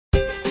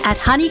At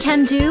Honey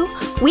Can Do,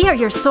 we are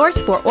your source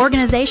for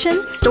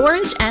organization,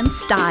 storage, and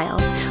style.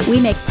 We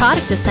make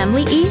product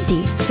assembly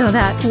easy so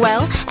that,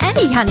 well,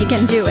 any honey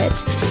can do it.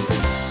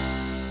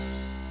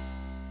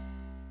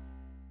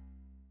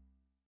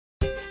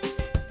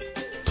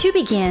 To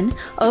begin,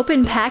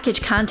 open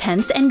package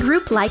contents and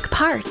group like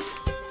parts.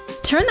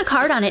 Turn the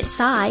cart on its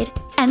side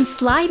and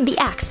slide the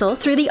axle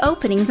through the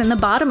openings in the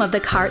bottom of the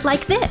cart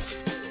like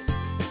this.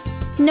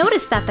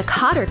 Notice that the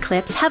cotter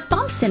clips have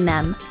bumps in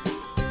them,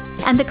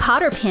 and the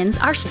cotter pins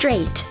are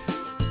straight.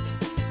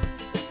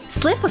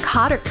 Slip a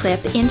cotter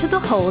clip into the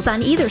holes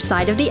on either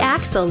side of the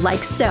axle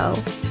like so.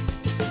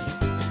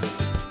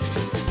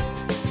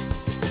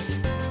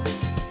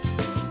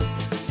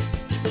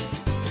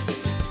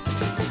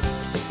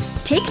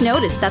 Take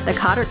notice that the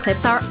cotter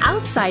clips are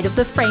outside of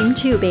the frame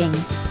tubing.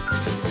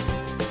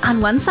 On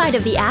one side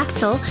of the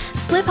axle,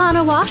 slip on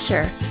a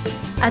washer,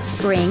 a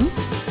spring,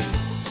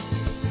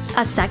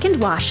 a second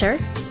washer,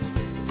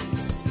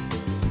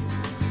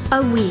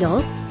 a wheel,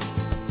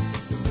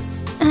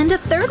 and a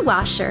third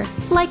washer,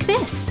 like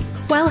this.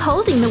 While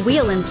holding the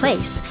wheel in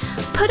place,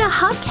 put a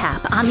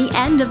hubcap on the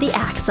end of the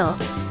axle,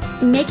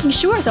 making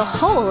sure the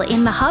hole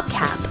in the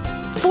hubcap,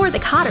 for the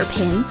cotter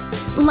pin,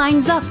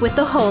 lines up with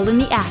the hole in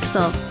the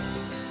axle.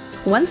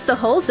 Once the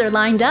holes are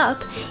lined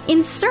up,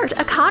 insert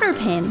a cotter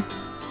pin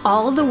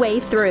all the way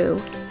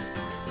through.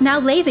 Now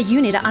lay the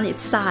unit on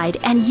its side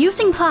and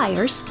using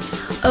pliers,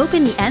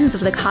 open the ends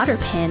of the cotter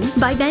pin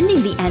by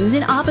bending the ends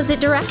in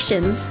opposite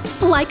directions,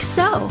 like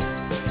so,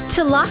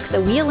 to lock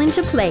the wheel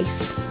into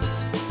place.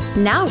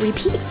 Now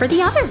repeat for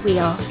the other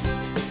wheel.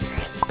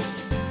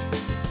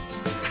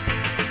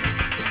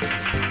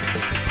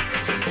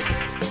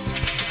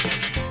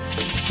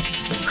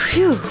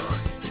 Phew!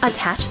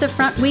 Attach the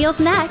front wheels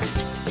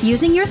next.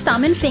 Using your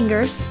thumb and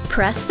fingers,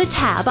 press the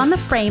tab on the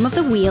frame of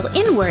the wheel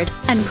inward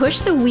and push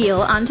the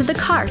wheel onto the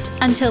cart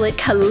until it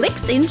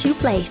clicks into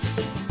place.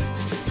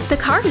 The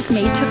cart is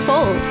made to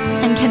fold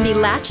and can be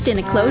latched in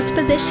a closed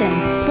position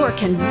for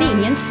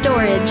convenient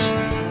storage.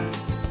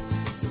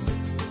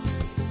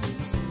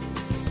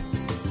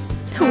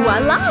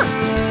 Voila!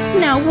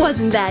 Now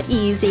wasn't that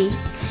easy?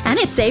 And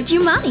it saved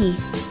you money.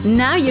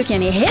 Now you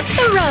can hit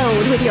the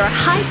road with your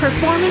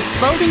high-performance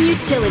folding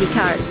utility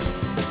cart.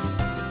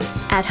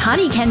 At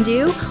Honey Can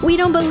Do, we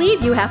don't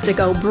believe you have to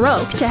go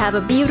broke to have a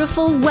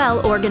beautiful,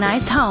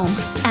 well-organized home.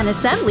 And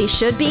assembly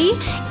should be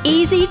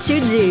easy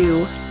to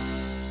do.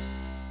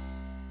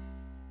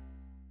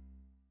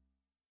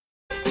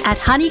 At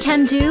Honey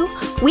Can Do,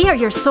 we are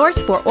your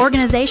source for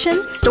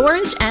organization,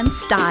 storage, and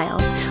style.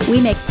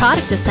 We make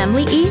product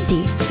assembly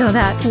easy so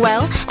that,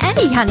 well,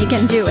 any honey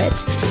can do it.